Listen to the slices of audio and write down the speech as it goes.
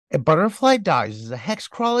A Butterfly Dies is a hex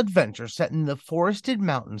crawl adventure set in the forested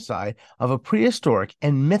mountainside of a prehistoric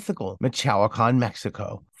and mythical Michoacan,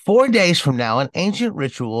 Mexico. 4 days from now, an ancient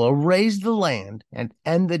ritual will erase the land and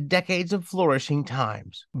end the decades of flourishing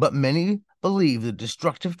times. But many believe the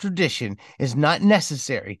destructive tradition is not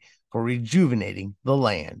necessary for rejuvenating the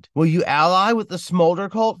land. Will you ally with the Smolder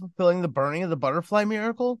cult fulfilling the burning of the butterfly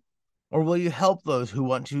miracle? Or will you help those who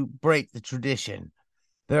want to break the tradition?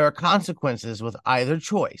 There are consequences with either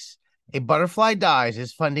choice. A Butterfly Dies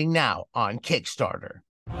is funding now on Kickstarter.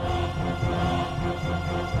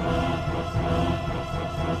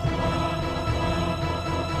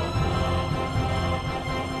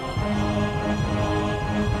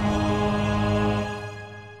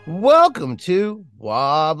 Welcome to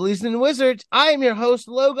Wobblies and Wizards. I am your host,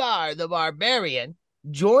 Logar the Barbarian,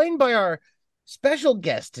 joined by our special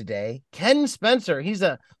guest today, Ken Spencer. He's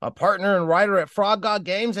a partner and writer at Frog God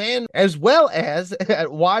Games and as well as at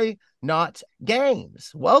Why Not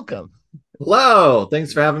Games. Welcome. Hello.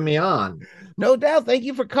 Thanks for having me on. No doubt. Thank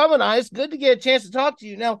you for coming on. It's good to get a chance to talk to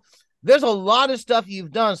you. Now, there's a lot of stuff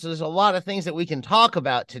you've done, so there's a lot of things that we can talk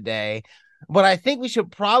about today. But I think we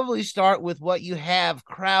should probably start with what you have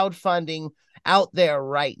crowdfunding out there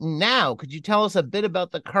right now. Could you tell us a bit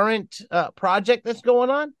about the current project that's going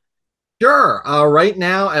on? Sure. Right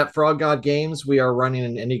now at Frog God Games, we are running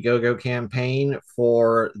an Indiegogo campaign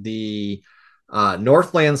for the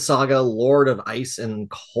Northland Saga Lord of Ice and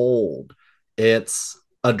Cold. It's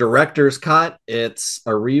a director's cut, it's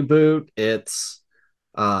a reboot, it's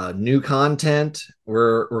new content.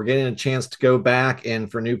 We're getting a chance to go back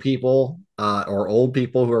and for new people or old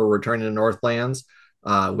people who are returning to Northlands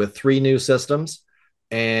with 3 new systems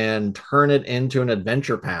and turn it into an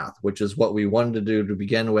adventure path, which is what we wanted to do to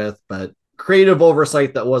begin with. But creative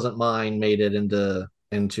oversight that wasn't mine made it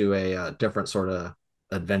into a different sort of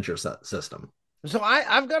adventure system. So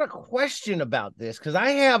I've got a question about this because I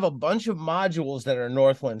have a bunch of modules that are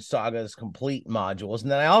Northland Saga's complete modules,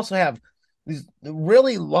 and then I also have these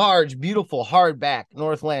really large, beautiful hardback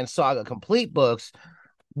Northland Saga complete books.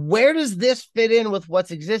 Where does this fit in with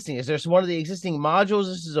what's existing? Is there one of the existing modules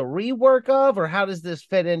this is a rework of, or how does this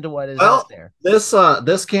fit into what is out there?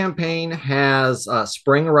 This campaign has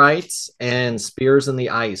Spring Rites and Spears in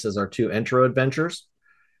the Ice as our 2 intro adventures,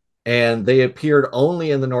 and they appeared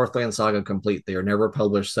only in the Northland Saga Complete. They are never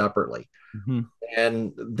published separately. Mm-hmm.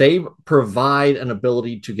 And they provide an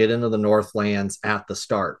ability to get into the Northlands at the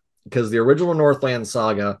start, because the original Northland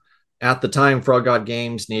Saga at the time, Frog God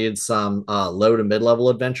Games needed some low to mid-level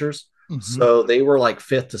adventures. Mm-hmm. So they were like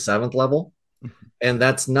 5th to 7th level. Mm-hmm. And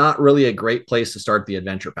that's not really a great place to start the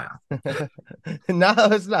adventure path. No,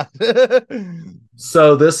 it's not.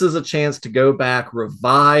 So this is a chance to go back,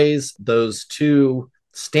 revise those 2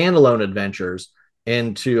 standalone adventures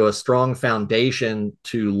into a strong foundation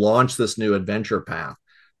to launch this new adventure path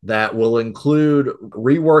that will include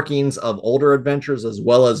reworkings of older adventures as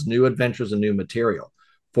well as new adventures and new material.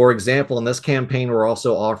 For example, in this campaign, we're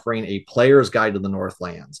also offering a player's guide to the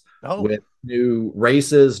Northlands with new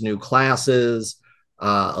races, new classes,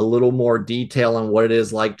 a little more detail on what it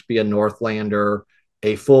is like to be a Northlander,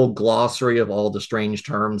 a full glossary of all the strange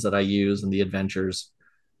terms that I use in the adventures,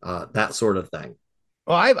 that sort of thing.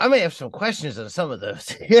 Well, I may have some questions on some of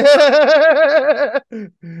those.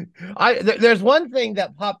 There's one thing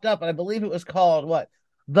that popped up, and I believe it was called what?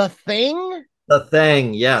 The Thing? The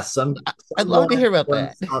Thing, yes. I'd love to hear about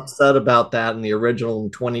that. Upset about that in the original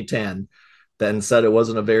in 2010, then said it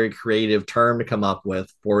wasn't a very creative term to come up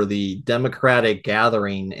with for the democratic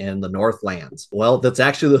gathering in the Northlands. Well, that's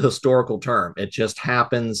actually the historical term. It just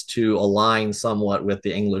happens to align somewhat with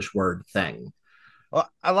the English word thing. Well,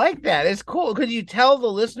 I like that. It's cool. Could you tell the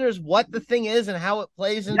listeners what the thing is and how it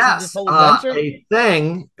plays into this Yes, whole adventure? a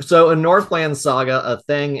thing. So in Northland Saga, a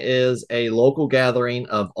thing is a local gathering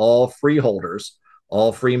of all freeholders,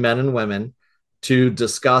 all free men and women, to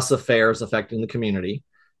discuss affairs affecting the community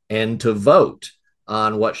and to vote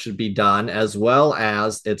on what should be done, as well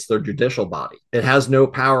as it's their judicial body. It has no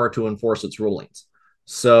power to enforce its rulings.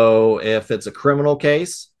 So if it's a criminal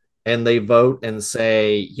case and they vote and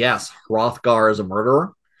say, yes, Hrothgar is a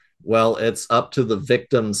murderer, well, it's up to the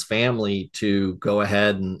victim's family to go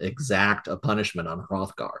ahead and exact a punishment on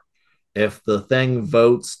Hrothgar. If the thing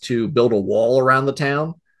votes to build a wall around the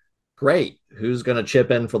town, great. Who's going to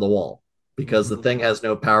chip in for the wall? Because the thing has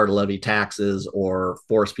no power to levy taxes or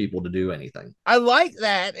force people to do anything. I like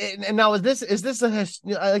that. And now, is this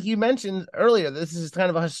like you mentioned earlier? This is kind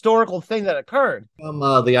of a historical thing that occurred.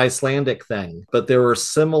 The Icelandic thing, but there were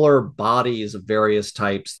similar bodies of various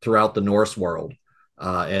types throughout the Norse world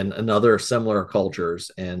and other similar cultures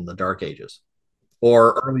in the Dark Ages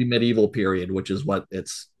or early medieval period, which is what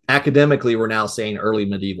it's academically, we're now saying early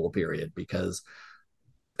medieval period because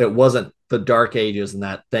it wasn't the Dark Ages and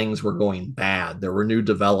that things were going bad. There were new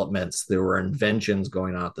developments, there were inventions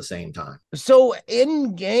going on at the same time. So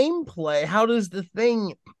in gameplay, how does the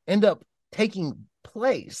thing end up taking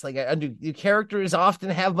place? Like, do characters often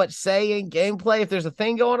have much say in gameplay if there's a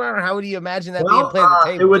thing going on, or how do you imagine that being played at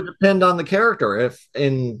the table? It would depend on the character. If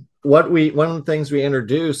in one of the things we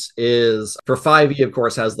introduce is for 5e, of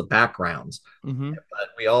course, has the backgrounds. Mm-hmm. But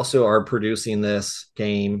we also are producing this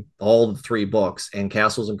game, all the 3 books, and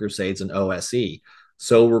Castles and Crusades and OSE.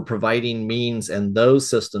 So we're providing means and those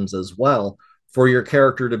systems as well for your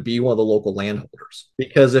character to be one of the local landholders.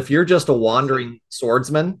 Because if you're just a wandering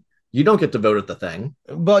swordsman, you don't get to vote at the thing.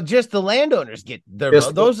 But just the landowners get their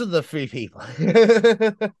vote. Those are the free people.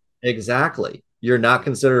 Exactly. You're not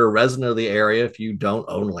considered a resident of the area if you don't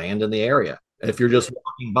own land in the area. If you're just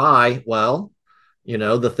walking by, well,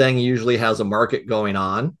 the thing usually has a market going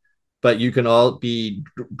on, but you can all be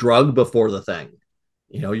drugged before the thing.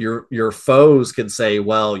 Your foes could say,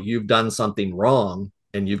 well, you've done something wrong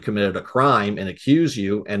and you've committed a crime and accuse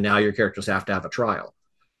you, and now your characters have to have a trial.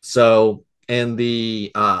 So in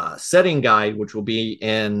the setting guide, which will be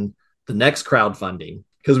in the next crowdfunding,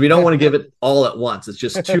 because we don't want to give it all at once. It's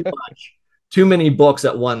just too much. Too many books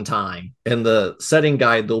at one time. In the setting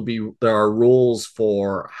guide, there are rules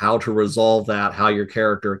for how to resolve that, how your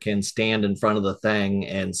character can stand in front of the thing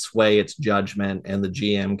and sway its judgment, and the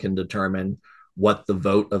GM can determine what the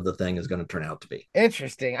vote of the thing is going to turn out to be.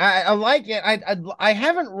 Interesting. I like it. I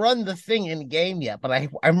haven't run the thing in game yet, but I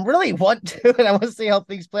really want to, and I want to see how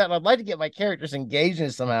things play out. I'd like to get my characters engaged in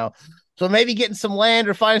it somehow. So maybe getting some land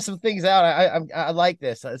or finding some things out. I like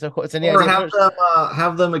this. It's an or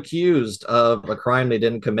have them accused of a crime they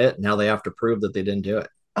didn't commit. Now they have to prove that they didn't do it.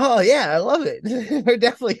 Oh yeah, I love it. We're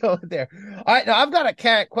definitely over there. All right, now I've got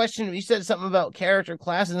a question. You said something about character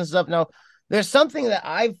classes and stuff. Now, there's something that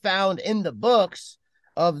I've found in the books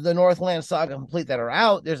of the Northland Saga Complete that are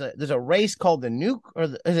out. There's a race called the Nuke, or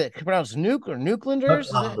is it pronounced Nuke or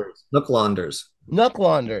Nukelanders? Nooklanders.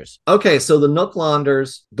 Nooklanders. Okay, so the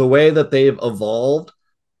Nooklanders, the way that they've evolved,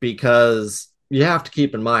 because you have to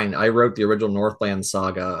keep in mind, I wrote the original Northland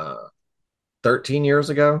Saga 13 years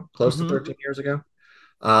ago, close to 13 years ago.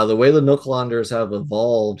 The way the Nooklanders have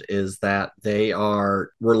evolved is that they are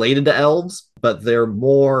related to elves, but they're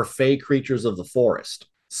more fey creatures of the forest.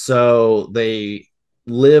 So they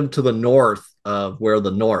live to the north of where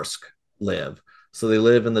the Norsk live. So they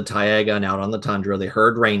live in the taiga and out on the tundra. They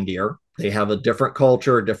herd reindeer. They have a different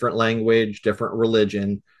culture, different language, different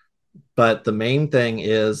religion. But the main thing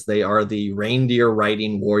is they are the reindeer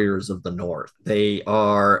riding warriors of the north. They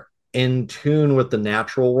are in tune with the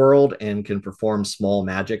natural world and can perform small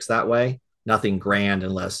magics that way. Nothing grand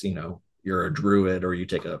unless, you're a druid or you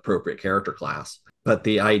take an appropriate character class. But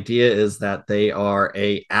the idea is that they are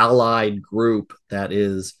a allied group that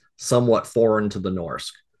is somewhat foreign to the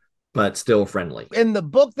Norsk, but still friendly. In the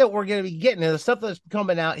book that we're going to be getting, the stuff that's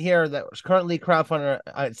coming out here that was currently crowdfunded,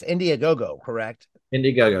 it's Indiegogo, correct?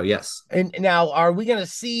 Indiegogo, yes. And now, are we going to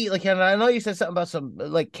see, like, and I know you said something about some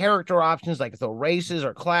like character options, like the races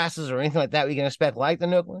or classes or anything like that we can expect, like the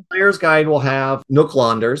Nookland? Player's Guide will have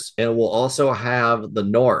Nooklanders, and it will also have the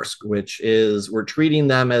Norsk, which is, we're treating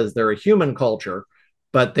them as they're a human culture,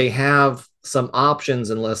 but they have some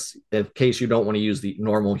options in case you don't want to use the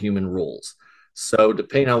normal human rules. So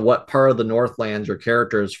depending on what part of the Northlands your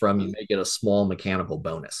character is from, you may get a small mechanical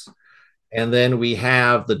bonus. And then we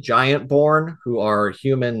have the Giantborn, who are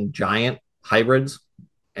human giant hybrids,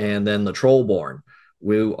 and then the Trollborn,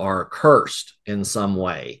 who are cursed in some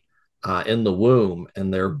way in the womb,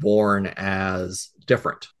 and they're born as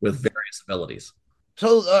different with various abilities.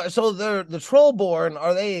 So the Trollborn,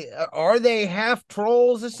 are they half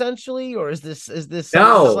trolls essentially, or is this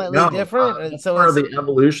slightly different? And so part of the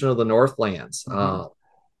evolution of the Northlands. Mm-hmm.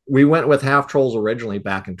 We went with half trolls originally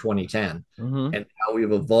back in 2010, and now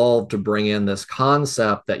we've evolved to bring in this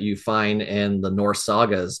concept that you find in the Norse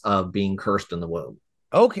sagas of being cursed in the womb.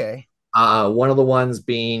 Okay. One of the ones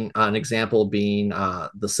being an example being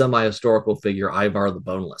the semi-historical figure Ivar the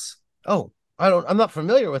Boneless. Oh. I'm not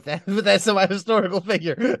familiar with that semi-historical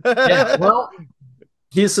figure. Yeah, well,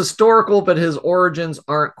 he's historical, but his origins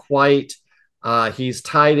aren't quite. He's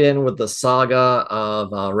tied in with the saga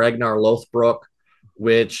of Ragnar Lothbrok,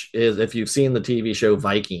 which is, if you've seen the TV show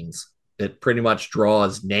Vikings, it pretty much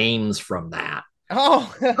draws names from that.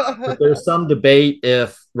 Oh, but there's some debate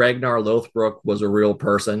if Ragnar Lothbrok was a real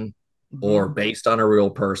person or based on a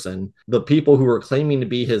real person. The people who are claiming to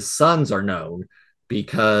be his sons are known,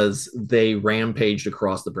 because they rampaged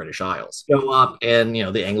across the British Isles. Show up in,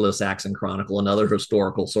 the Anglo-Saxon Chronicle and other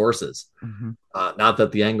historical sources. Mm-hmm. Not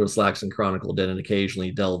that the Anglo-Saxon Chronicle didn't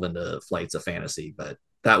occasionally delve into flights of fantasy, but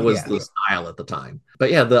that was Yeah. the style at the time.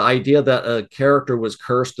 But yeah, the idea that a character was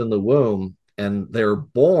cursed in the womb and they're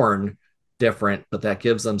born different, but that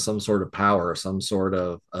gives them some sort of power, some sort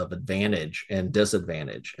of advantage and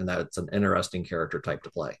disadvantage. And that's an interesting character type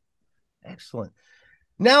to play. Excellent.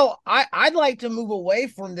 Now, I'd like to move away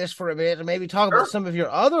from this for a minute and maybe talk about Sure. some of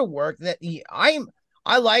your other work.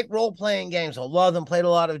 I like role playing games. I love them. Played a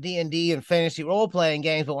lot of D&D and fantasy role playing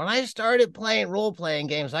games. But when I started playing role playing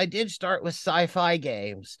games, I did start with sci-fi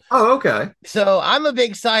games. Oh, okay. So I'm a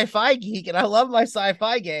big sci-fi geek, and I love my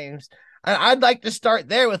sci-fi games. And I'd like to start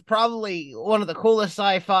there with probably one of the coolest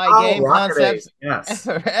sci-fi Oh, game Rocket Age. concepts Yes.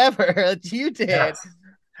 ever that you did. Yes.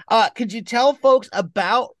 Could you tell folks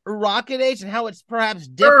about Rocket Age and how it's perhaps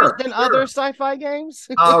different Sure. than other Sure. sci-fi games?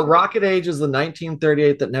 Rocket Age is the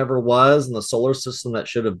 1938 that never was and the solar system that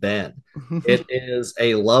should have been. It is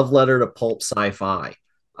a love letter to pulp sci-fi.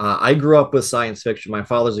 I grew up with science fiction. My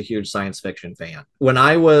father's a huge science fiction fan. When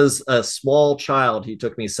I was a small child, he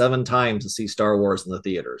took me 7 times to see Star Wars in the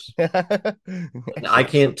theaters. And I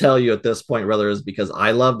can't tell you at this point whether it's because I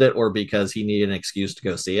loved it or because he needed an excuse to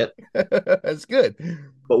go see it. That's good.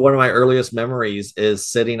 But one of my earliest memories is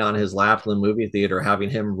sitting on his lap in the movie theater, having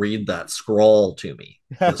him read that scroll to me.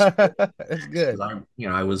 That's good.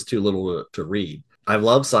 I was too little to read. I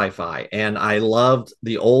love sci-fi, and I loved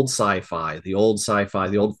the old sci-fi, the old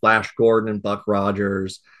Flash Gordon and Buck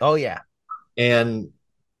Rogers. Oh yeah. And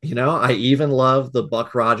I even love the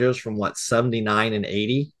Buck Rogers from 79 and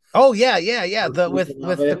 80. Oh yeah. The with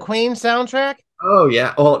the Queen soundtrack. Oh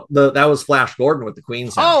yeah. Oh, that was Flash Gordon with the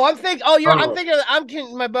Queen sound. Oh, I'm thinking. Oh, I'm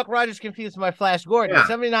thinking. My Buck Rogers confused with my Flash Gordon. Yeah.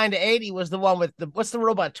 79 to 80 was the one with what's the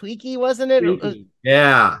robot Tweaky, wasn't it? Tweaky.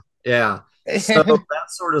 Yeah. So that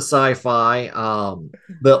sort of sci-fi.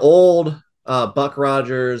 The old Buck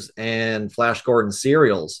Rogers and Flash Gordon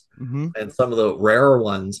serials, mm-hmm. and some of the rarer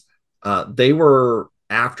ones, they were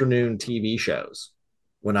afternoon TV shows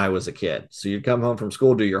when I was a kid. So you'd come home from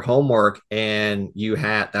school, do your homework, and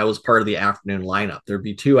that was part of the afternoon lineup. There'd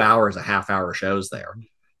be 2 hours, a half-hour shows there,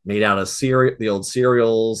 made out of the old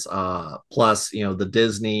serials, plus the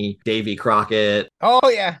Disney Davy Crockett. Oh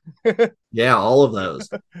yeah. Yeah, all of those.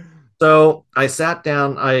 So I sat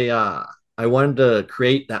down. I wanted to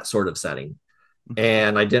create that sort of setting,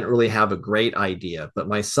 and I didn't really have a great idea. But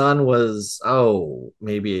my son was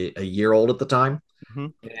maybe a year old at the time,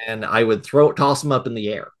 and I would toss him up in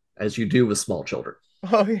the air as you do with small children.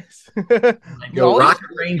 Oh yes. I'd go Rocket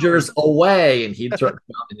Rangers away, and he'd throw it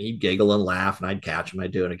up, and he'd giggle and laugh, and I'd catch him.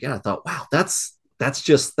 I'd do it again. I thought, wow, that's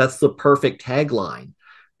the perfect tagline,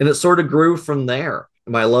 and it sort of grew from there.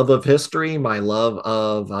 My love of history, my love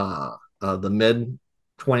of the mid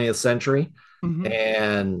 20th century,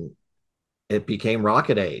 and it became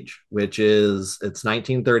Rocket Age, it's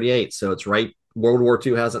 1938, so it's right. World War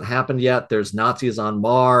II hasn't happened yet. There's Nazis on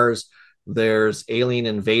Mars. There's alien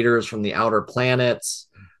invaders from the outer planets.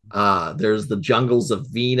 There's the jungles of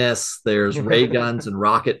Venus. There's ray guns and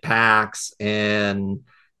rocket packs, and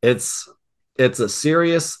it's a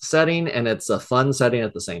serious setting and it's a fun setting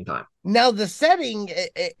at the same time. Now the setting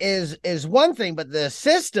is one thing, but the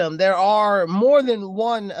system, there are more than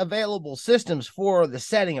one available systems for the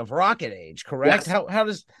setting of Rocket Age, correct?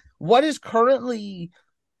 Yes. What is currently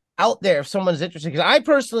out there if someone's interested? Because I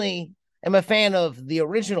personally am a fan of the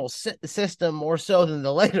original system more so than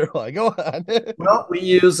the later one. Go on. Well, we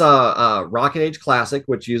use Rocket Age Classic,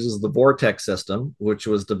 which uses the Vortex system, which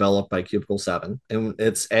was developed by Cubicle 7. And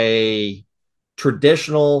it's a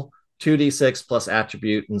traditional 2d6 plus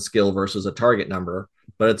attribute and skill versus a target number,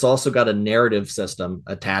 but it's also got a narrative system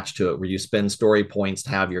attached to it where you spend story points to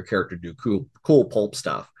have your character do cool pulp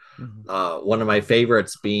stuff. One of my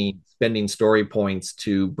favorites being spending story points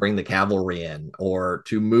to bring the cavalry in or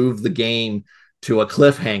to move the game to a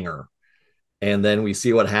cliffhanger, and then we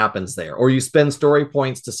see what happens there. Or you spend story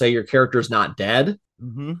points to say your character's not dead,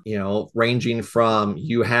 ranging from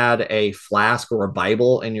you had a flask or a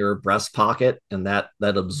Bible in your breast pocket and that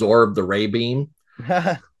absorbed the ray beam.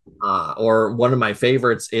 Or one of my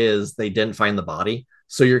favorites is they didn't find the body.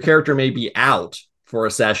 So your character may be out for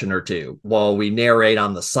a session or two while we narrate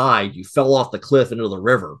on the side, you fell off the cliff into the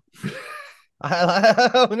river.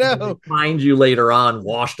 Oh no. Find you later on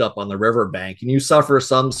washed up on the riverbank, and you suffer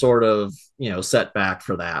some sort of setback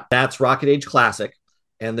for that. That's Rocket Age Classic.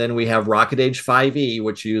 And then we have Rocket Age 5e,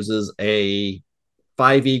 which uses a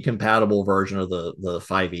 5e compatible version of the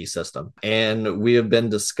 5e system. And we have been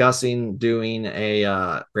discussing doing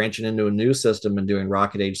branching into a new system and doing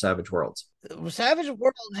Rocket Age Savage Worlds. Savage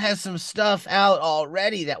Worlds has some stuff out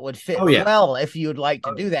already that would fit Oh yeah. well if you'd like to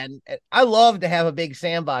Oh, do that. And I love to have a big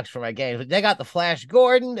sandbox for my games. But they got the Flash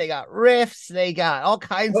Gordon, they got Rifts, they got all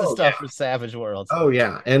kinds of oh yeah. stuff for Savage Worlds. Oh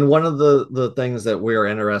yeah. And one of the things that we're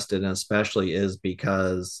interested in especially is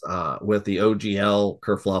because with the OGL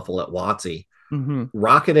kerfluffle at WotC, Mm-hmm.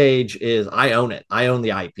 Rocket Age is I own it. I own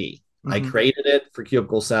the IP. I Mm-hmm. created it for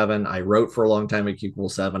Cubicle 7. I wrote for a long time at Cubicle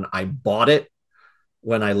 7. I bought it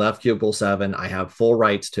when I left Cubicle 7. I have full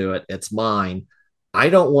rights to it. It's mine. I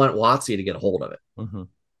don't want WotC to get a hold of it. Mm-hmm.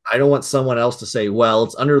 I don't want someone else to say, well,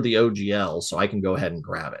 it's under the OGL, so I can go ahead and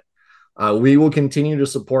grab it. We will continue to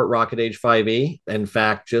support Rocket Age 5e. In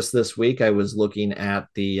fact, just this week, I was looking at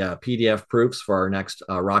the PDF proofs for our next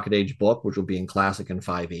Rocket Age book, which will be in Classic and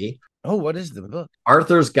 5e. Oh, what is the book?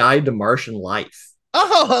 Arthur's Guide to Martian Life.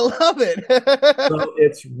 Oh, I love it. So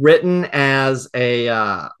it's written as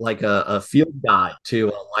a like a field guide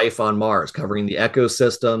to life on Mars, covering the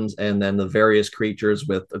ecosystems and then the various creatures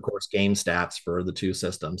with, of course, game stats for the two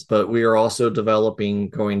systems. But we are also developing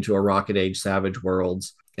going to a Rocket Age Savage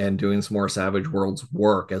Worlds and doing some more Savage Worlds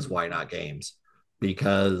work as Why Not Games,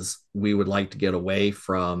 because we would like to get away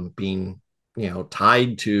from being,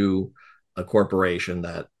 tied to a corporation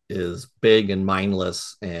that is big and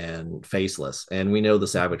mindless and faceless. And we know the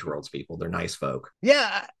Savage Worlds people; they're nice folk.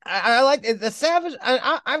 Yeah, I like it. The Savage.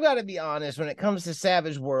 I've got to be honest. When it comes to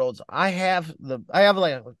Savage Worlds, I have the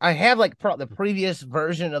previous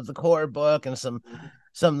version of the core book and some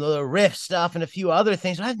of the riff stuff and a few other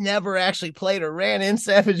things. I've never actually played or ran in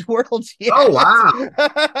Savage Worlds yet. Oh wow!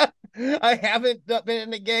 I haven't been in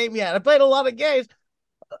the game yet. I played a lot of games.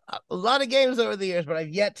 Over the years, but I've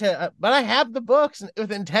yet to. But I have the books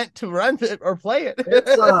with intent to run it or play it.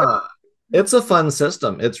 It's a fun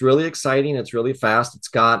system. It's really exciting. It's really fast. It's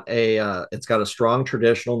got a strong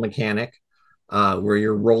traditional mechanic where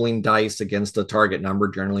you're rolling dice against a target number,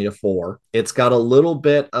 generally a 4. It's got a little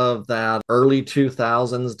bit of that early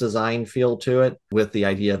 2000s design feel to it, with the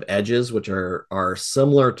idea of edges, which are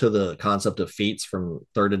similar to the concept of feats from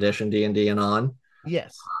 3rd edition D&D and on.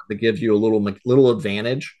 Yes. That gives you a little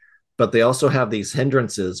advantage, but they also have these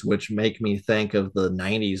hindrances which make me think of the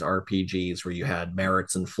 90s RPGs where you had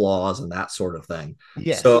merits and flaws and that sort of thing.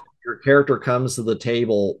 Yes. So your character comes to the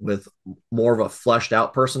table with more of a fleshed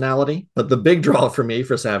out personality. But the big draw for me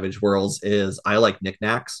for Savage Worlds is I like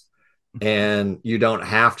knickknacks. And you don't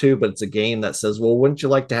have to, but it's a game that says, well, wouldn't you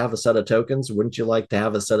like to have a set of tokens? Wouldn't you like to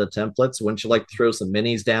have a set of templates? Wouldn't you like to throw some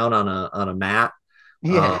minis down on a mat?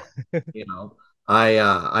 Yeah. You know,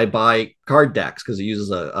 I buy card decks because it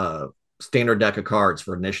uses a standard deck of cards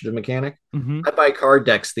for initiative mechanic. Mm-hmm. I buy card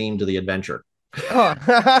decks themed to the adventure. Oh,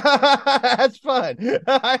 that's fun.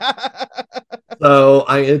 So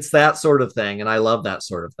it's that sort of thing, and I love that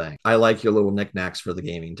sort of thing. I like your little knickknacks for the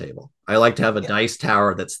gaming table. I like to have a dice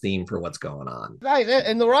tower that's themed for what's going on. Nice.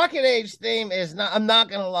 And the Rocket Age theme is not. I'm not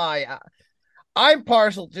gonna lie. I'm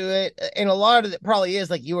partial to it, and a lot of it probably is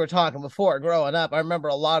like you were talking before. Growing up, I remember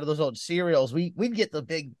a lot of those old serials. We'd get the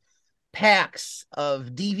big packs of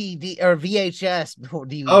DVD or VHS before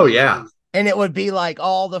DVD. Oh yeah. And it would be like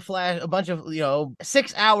all the a bunch of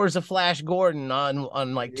 6 hours of Flash Gordon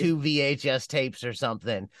on like 2 VHS tapes or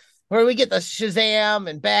something, where we get the Shazam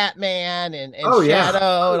and Batman and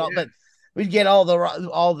Shadow and all, but we'd get all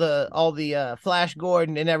the Flash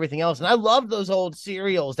Gordon and everything else. And I loved those old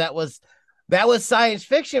serials. That was science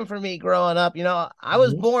fiction for me growing up. I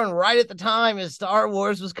was born right at the time as Star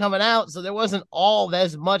Wars was coming out, so there wasn't all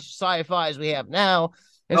as much sci-fi as we have now.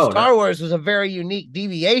 And Star Wars was a very unique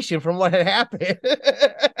deviation from what had happened.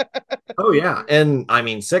 Oh, yeah. And I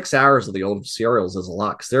mean, 6 hours of the old serials is a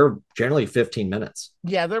lot because they're generally 15 minutes.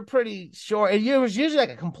 Yeah, they're pretty short. It was usually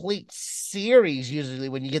like a complete series, usually,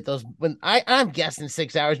 when you get those. I'm guessing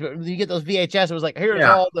 6 hours, but when you get those VHS, it was like, here's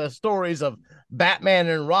all the stories of Batman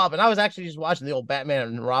and Robin. I was actually just watching the old Batman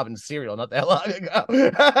and Robin serial not that long ago.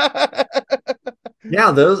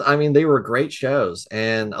 Yeah, they were great shows.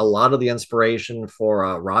 And a lot of the inspiration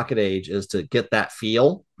for Rocket Age is to get that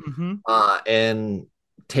feel and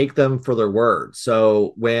take them for their word.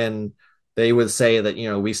 So when they would say that,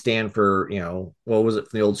 we stand for, what was it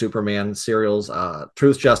from the old Superman serials?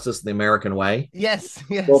 Truth, Justice, and the American Way. Yes.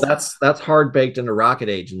 Well, that's hard baked into Rocket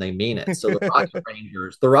Age, and they mean it. So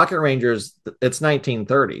the Rocket Rangers, it's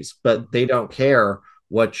 1930s, but they don't care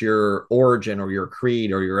what your origin or your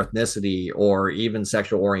creed or your ethnicity or even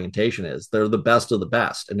sexual orientation is. They're the best of the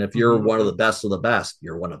best. And if you're one of the best of the best,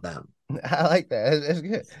 you're one of them. I like that. That's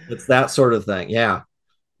good. It's that sort of thing. Yeah.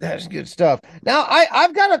 That's good stuff. Now,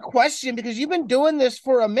 I've got a question because you've been doing this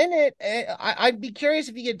for a minute. I'd be curious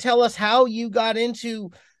if you could tell us how you got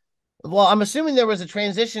into Well, I'm assuming there was a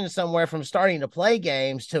transition somewhere from starting to play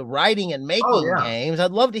games to writing and Oh making yeah. games.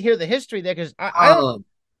 I'd love to hear the history there because Um,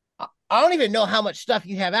 I don't even know how much stuff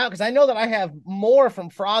you have out because I know that I have more from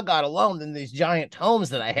Frog God alone than these giant tomes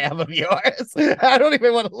that I have of yours. I don't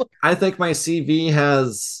even want to look. I think my CV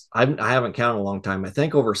has, I haven't counted a long time. I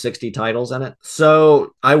think over 60 titles in it.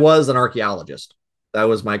 So I was an archaeologist. That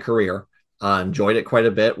was my career. Enjoyed it quite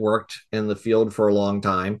a bit, worked in the field for a long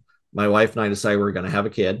time. My wife and I decided we were going to have a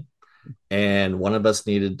kid, and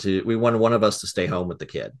we wanted one of us to stay home with the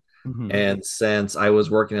kid. Mhm. And since I was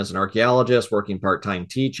working as an archaeologist, working part time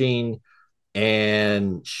teaching,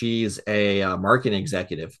 and she's a marketing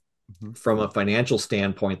executive, Mhm. from a financial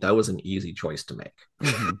standpoint, that was an easy choice to make.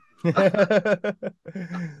 Mhm.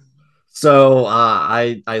 So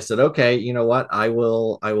I said, okay, you know what? I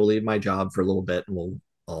will leave my job for a little bit, and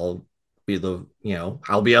I'll be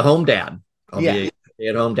I'll be a home dad. I'll Yeah. be a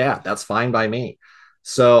stay-at-home dad. That's fine by me.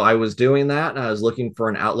 So I was doing that, and I was looking for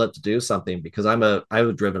an outlet to do something because I'm a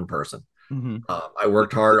driven person. Mhm. I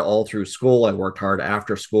worked hard all through school. I worked hard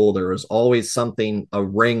after school. There was always something, a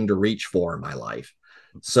ring to reach for in my life.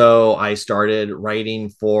 So I started writing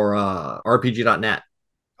for RPG.net,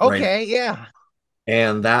 right? Okay. Yeah.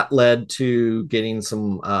 And that led to getting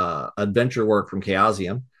some adventure work from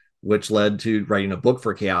Chaosium, which led to writing a book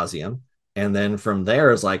for Chaosium. And then from there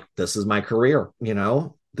is like, this is my career.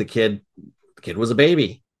 The kid was a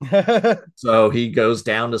baby. So he goes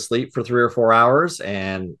down to sleep for 3 or 4 hours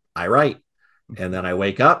and I write. And then I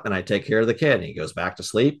wake up and I take care of the kid. And he goes back to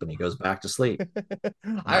sleep and he goes back to sleep.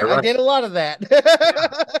 And I I write. did a lot of that.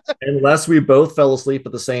 Yeah. Unless we both fell asleep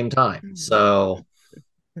at the same time. So,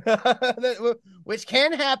 Which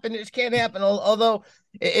can happen. It can happen. Although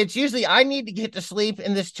it's usually I need to get to sleep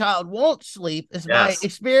and this child won't sleep, is my yes.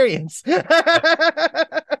 experience.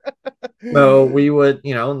 So we would,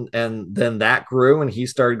 and then that grew and he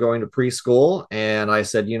started going to preschool. And I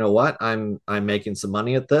said, you know what? I'm making some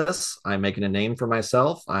money at this. I'm making a name for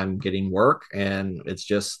myself. I'm getting work. And it's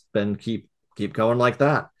just been keep going like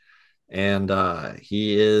that. And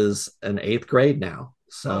he is in eighth grade now.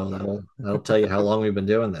 Oh, So wow. that'll tell you how long we've been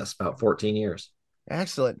doing this, about 14 years.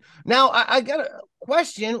 Excellent. Now I got a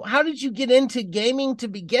question. How did you get into gaming to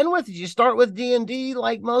begin with? Did you start with D&D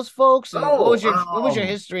like most folks? And Oh, what was your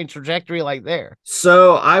history and trajectory like there?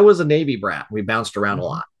 so I was a Navy brat. We bounced around a Mhm.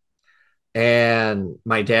 lot. And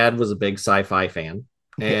my dad was a big sci-fi fan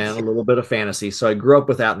and Yes. a little bit of fantasy. So I grew up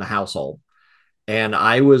with that in the household. And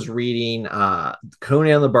I was reading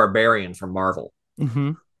Conan the Barbarian from Marvel.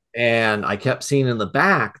 Hmm. And I kept seeing in the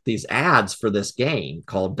back these ads for this game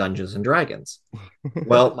called Dungeons and Dragons.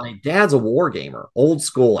 Well, my dad's a war gamer, old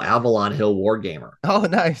school Avalon Hill war gamer. Oh,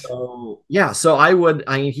 nice. So yeah, so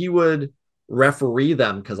he would referee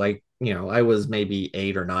them because I was maybe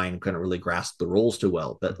 8 or 9, couldn't really grasp the rules too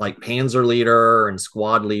well. But like Panzer Leader and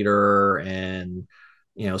Squad Leader and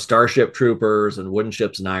Starship Troopers and Wooden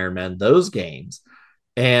Ships and Iron Men, those games.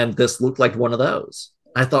 And this looked like one of those.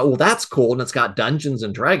 I thought, well, that's cool, and it's got Dungeons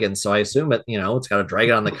and Dragons, so I assume it's got a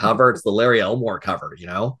dragon on the cover. It's the Larry Elmore cover.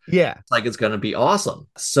 Yeah. It's like it's going to be awesome.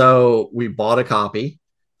 So we bought a copy.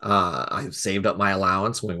 I saved up my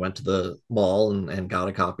allowance when we went to the mall and got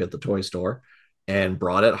a copy at the toy store and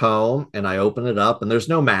brought it home. And I opened it up, and there's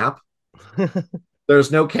no map,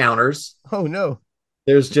 there's no counters, Oh, no.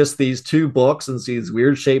 there's just these two books and these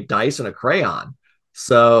weird shaped dice and a crayon.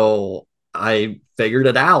 So I figured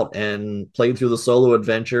it out and played through the solo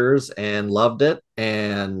adventures and loved it.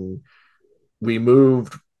 And we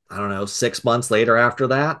moved, I don't know, 6 months later after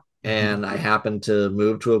that. Mhm. And I happened to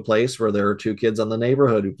move to a place where there were two kids in the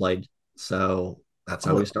neighborhood who played. So that's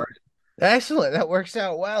how Oh, we started. excellent. That works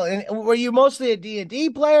out well. And were you mostly a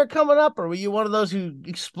D&D player coming up, or were you one of those who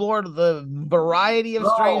explored the variety of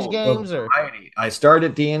strange Oh, the games? Or variety. I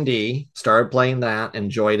started D&D, started playing that,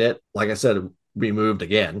 enjoyed it. Like I said, we moved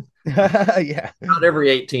again, yeah. not every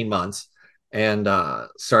 18 months, and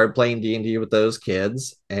started playing D&D with those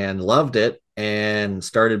kids and loved it and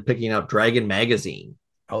started picking up Dragon Magazine.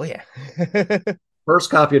 Oh, yeah. First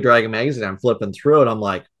copy of Dragon Magazine, I'm flipping through it. I'm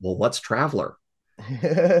like, well, what's Traveler?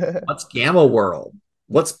 What's Gamma World?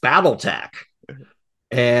 What's Battletech?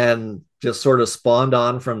 And just sort of spawned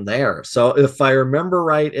on from there. So if I remember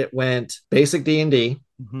right, it went basic D&D,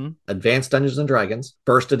 Mhm. Advanced Dungeons and Dragons,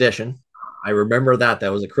 first edition. I remember that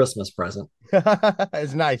was a Christmas present.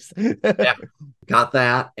 It's nice. Yeah, got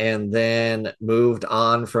that, and then moved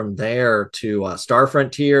on from there to Star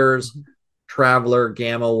Frontiers, Traveler,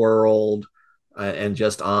 Gamma World, and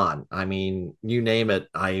just on. I mean, you name it.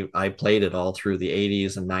 I played it all through the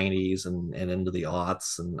 80s and 90s and into the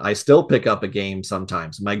aughts. And I still pick up a game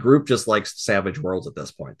sometimes. My group just likes Savage Worlds at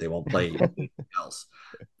this point. They won't play anything else.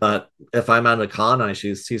 But if I'm at a con and I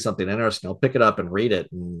see something interesting, I'll pick it up and read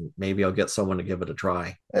it, and maybe I'll get someone to give it a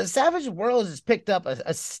try. Savage Worlds has picked up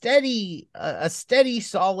a steady,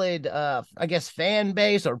 solid, I guess, fan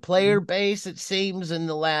base or player base. It seems in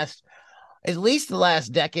the last, at least the last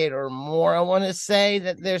decade or more. I want to say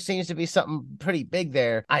that there seems to be something pretty big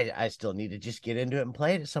there. I still need to just get into it and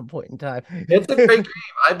play it at some point in time. It's a great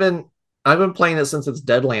game. I've been playing it since its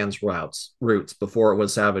Deadlands roots before it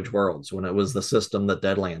was Savage Worlds, when it was the system that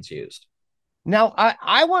Deadlands used. Now,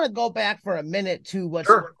 I want to go back for a minute to what's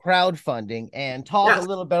Sure. crowdfunding and talk a Yes.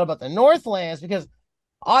 little bit about the Northlands, because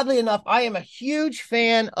oddly enough, I am a huge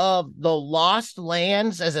fan of the Lost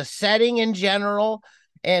Lands as a setting in general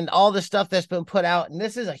and all the stuff that's been put out. And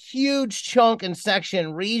this is a huge chunk and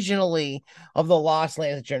section regionally of the Lost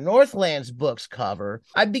Lands that your Northlands books cover.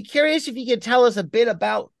 I'd be curious if you could tell us a bit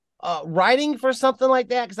about writing for something like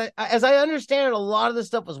that, because as I understand it, a lot of the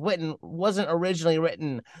stuff wasn't originally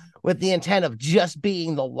written with the intent of just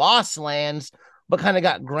being the Lost Lands, but kind of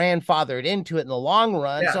got grandfathered into it in the long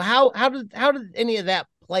run. Yes. So how did any of that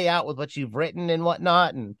play out with what you've written and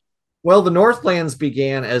whatnot? And Well, the Northlands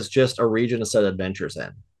began as just a region to set adventures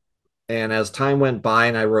in. And as time went by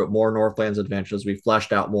and I wrote more Northlands adventures, we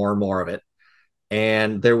fleshed out more and more of it.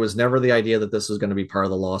 And there was never the idea that this was going to be part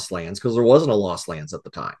of the Lost Lands, because there wasn't a Lost Lands at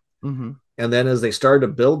the time. mm-hmm. And then as they started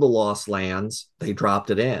to build the Lost Lands, they dropped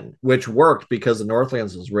it in, which worked because the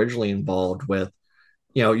Northlands was originally involved with,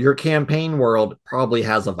 your campaign world probably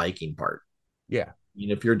has a Viking part. Yeah. I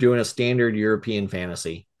mean, if you're doing a standard European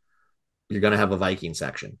fantasy, you're going to have a Viking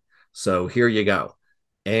section. So here you go.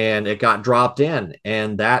 And it got dropped in,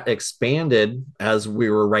 and that expanded as we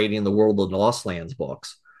were writing the World of the Lost Lands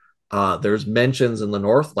books. There's mentions in the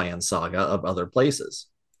Northland saga of other places.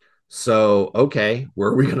 So, okay, where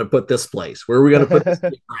are we going to put this place? Where are we going to put this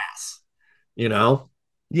grass? You know,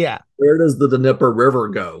 Yeah. where does the Dnieper River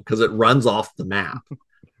go? Because it runs off the map.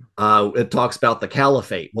 It talks about the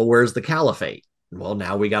Caliphate. Well, where's the Caliphate? Well,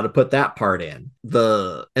 now we got to put that part in.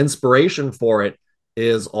 The inspiration for it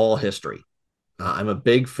is all history. I'm a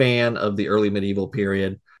big fan of the early medieval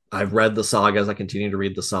period. I've read the sagas. I continue to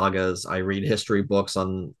read the sagas. I read history books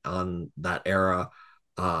on that era.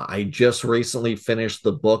 I just recently finished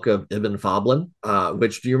the book of Ibn Fadlan,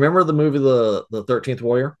 which, do you remember the movie the 13th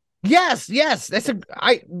Warrior? Yes, yes.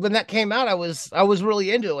 When that came out, I was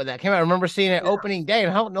really into it when that came out. I remember seeing it opening day,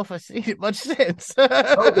 and I don't know if I've seen it much since.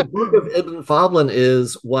 Oh, the book of Ibn Fadlan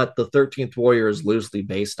is what the 13th Warrior is loosely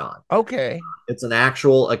based on. Okay. It's an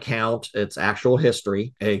actual account, it's actual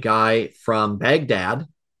history. A guy from Baghdad,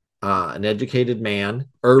 an educated man,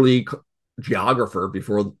 early geographer,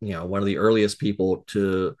 before, one of the earliest people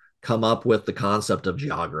to come up with the concept of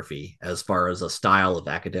geography as far as a style of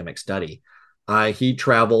academic study. He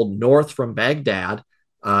traveled north from Baghdad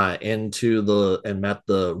and met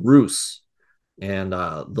the Rus and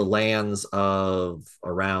the lands of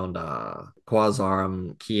around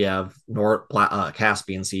Khwarazm, Kiev, North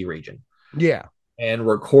Caspian Sea region, Yeah. and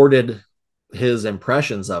recorded his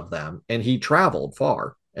impressions of them. And he traveled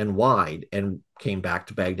far and wide and came back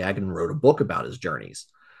to Baghdad and wrote a book about his journeys.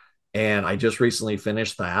 And I just recently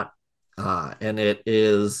finished that. And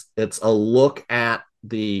it's a look at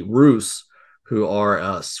the Rus, who are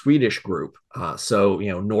a Swedish group. So,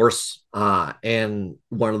 Norse, and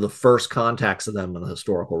one of the first contacts of them in the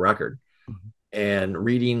historical record. Mm-hmm. And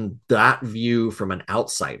reading that view from an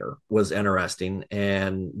outsider was interesting.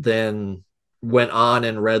 And then went on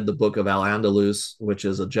and read the book of Al-Andalus, which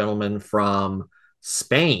is a gentleman from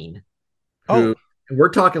Spain who, we're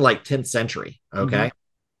talking like 10th century, okay? Mm-hmm.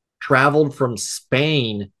 Traveled from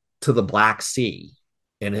Spain to the Black Sea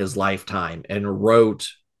in his lifetime and wrote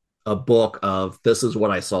a book of, this is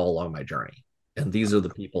what I saw along my journey, and these are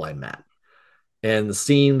the people I met. And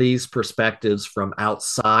seeing these perspectives from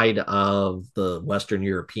outside of the Western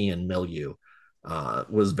European milieu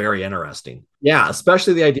was very interesting. Yeah,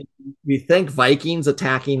 especially the idea, we think Vikings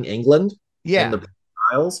attacking England in the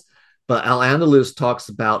Isles, but Al-Andalus talks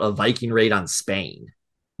about a Viking raid on Spain.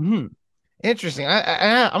 Interesting.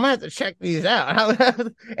 I'm gonna have to check these out.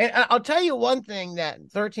 And I'll tell you one thing that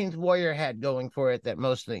 13th Warrior had going for it that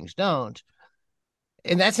most things don't,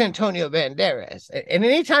 and that's Antonio Banderas. And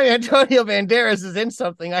anytime Antonio Banderas is in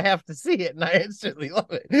something, I have to see it, and I instantly love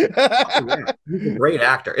it. Oh, yeah. He's a great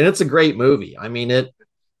actor, and it's a great movie. I mean,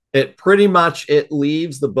 it pretty much, it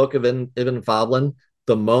leaves the book of Ibn Fadlan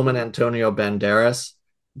the moment Antonio Banderas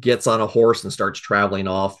gets on a horse and starts traveling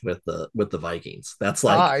off with the Vikings. That's Ah,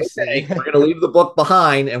 like, I see. okay, we're going to leave the book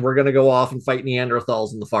behind and we're going to go off and fight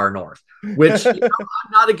Neanderthals in the far north, which I'm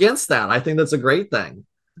not against that. I think that's a great thing.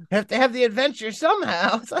 Have to have the adventure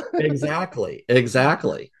somehow. Exactly.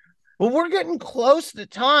 Exactly. Well, we're getting close to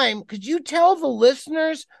time. Could you tell the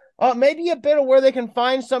listeners maybe a bit of where they can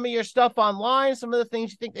find some of your stuff online, some of the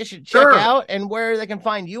things you think they should check Sure. out, and where they can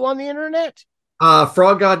find you on the internet?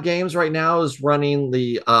 Frog God Games right now is running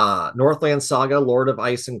the Northland Saga, Lord of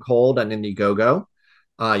Ice and Cold, and Indiegogo.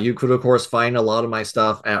 You could, of course, find a lot of my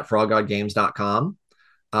stuff at froggodgames.com.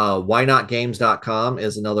 Whynotgames.com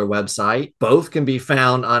is another website. Both can be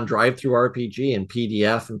found on DriveThruRPG in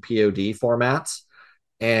PDF and POD formats.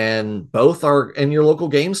 And both are in your local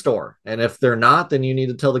game store. And if they're not, then you need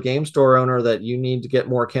to tell the game store owner that you need to get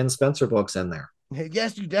more Ken Spencer books in there.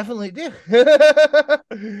 Yes, you definitely do.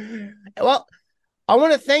 Well, I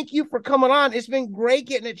want to thank you for coming on. It's been great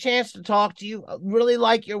getting a chance to talk to you. I really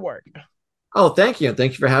like your work. Oh, thank you.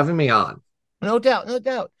 Thank you for having me on. No doubt, no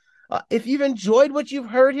doubt. If you've enjoyed what you've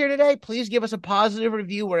heard here today, please give us a positive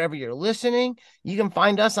review wherever you're listening. You can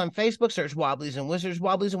find us on Facebook, search Wobblies and Wizards.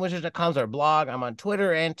 Wobbliesandwizards.com is our blog. I'm on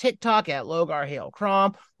Twitter and TikTok at Logar Hale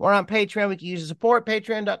Crom. We're on Patreon. We can use the support,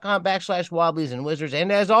 patreon.com/Wobblies and Wizards. And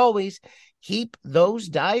as always, keep those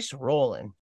dice rolling.